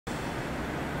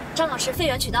张老师，肺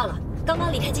源取到了，刚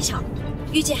刚离开机场，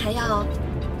预计还要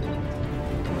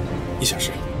1小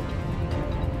时，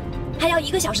还要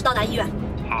1个小时到达医院。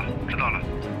好，知道了。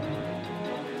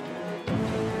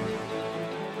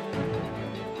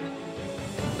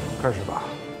开始吧。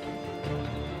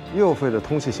右肺的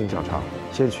通气性较差，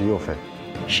先取右肺。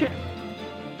是。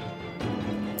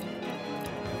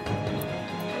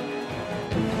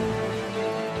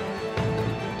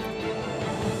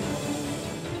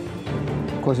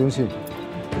扩胸器。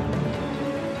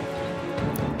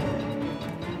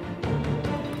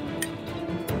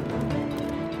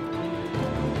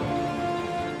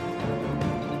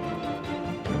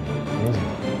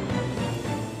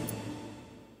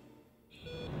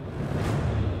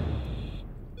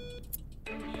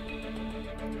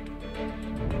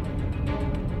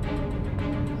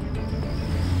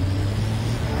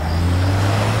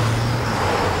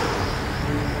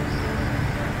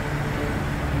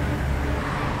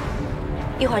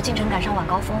 一会儿进城赶上晚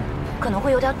高峰，可能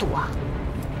会有点堵啊。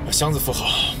把箱子扶好。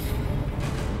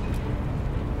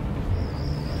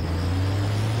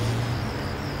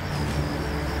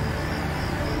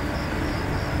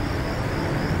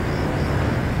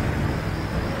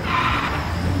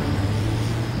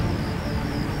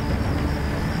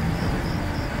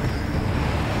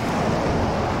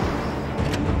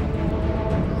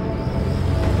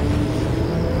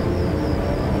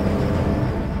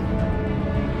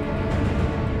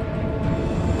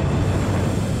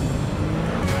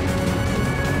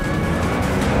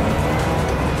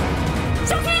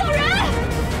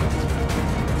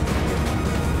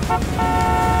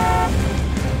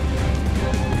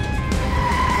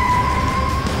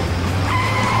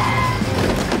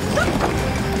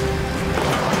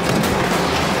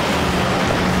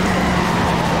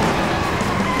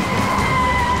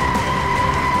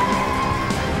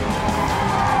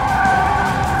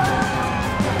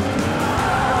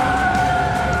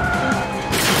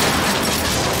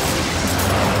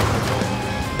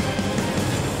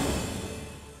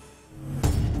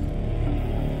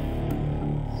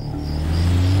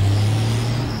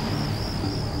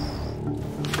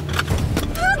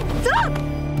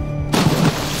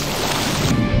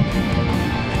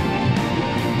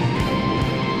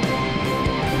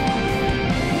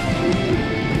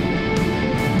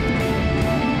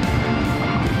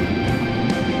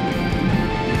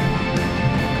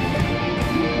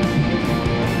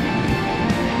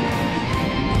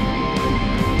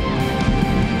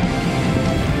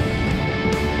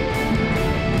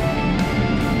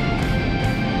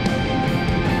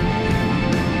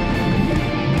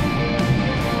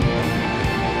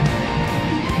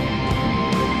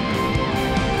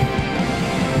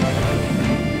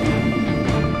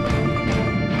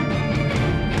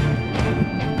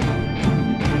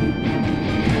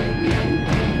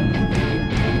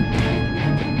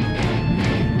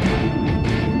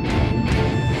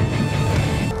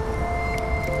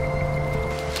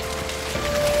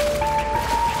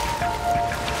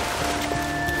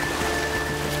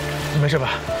没事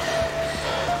吧？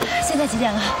现在几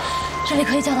点了？这里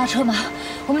可以叫到车吗？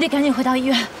我们得赶紧回到医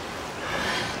院。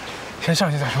先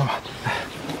上去再说吧。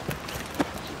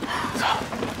走。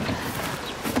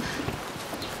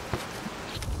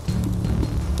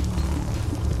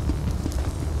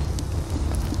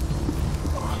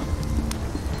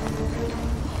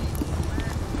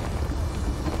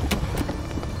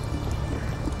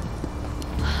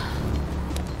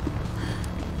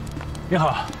你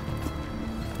好。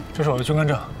 这是我的军官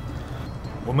证。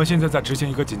我们现在在执行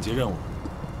一个紧急任务，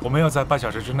我们要在8小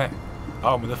时之内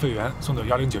把我们的肺源送到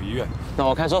109医院。那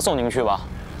我开车送您去吧。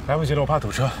来不及了，我怕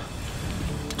堵车。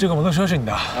这个摩托车是你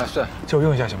的？啊，是。借我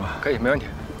用一下行吗？可以，没问题。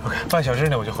OK，半小时之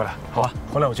内我就回来。好吧，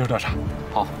回来我接受调查。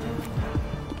好。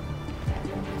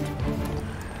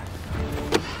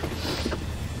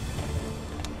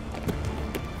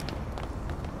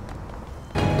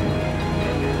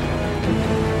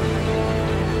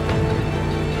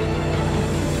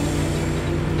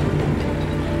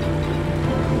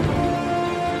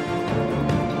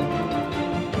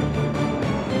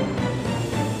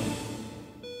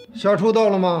 夏初到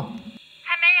了吗？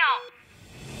还没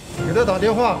有。给他打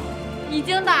电话。已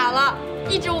经打了，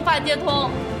一直无法接通。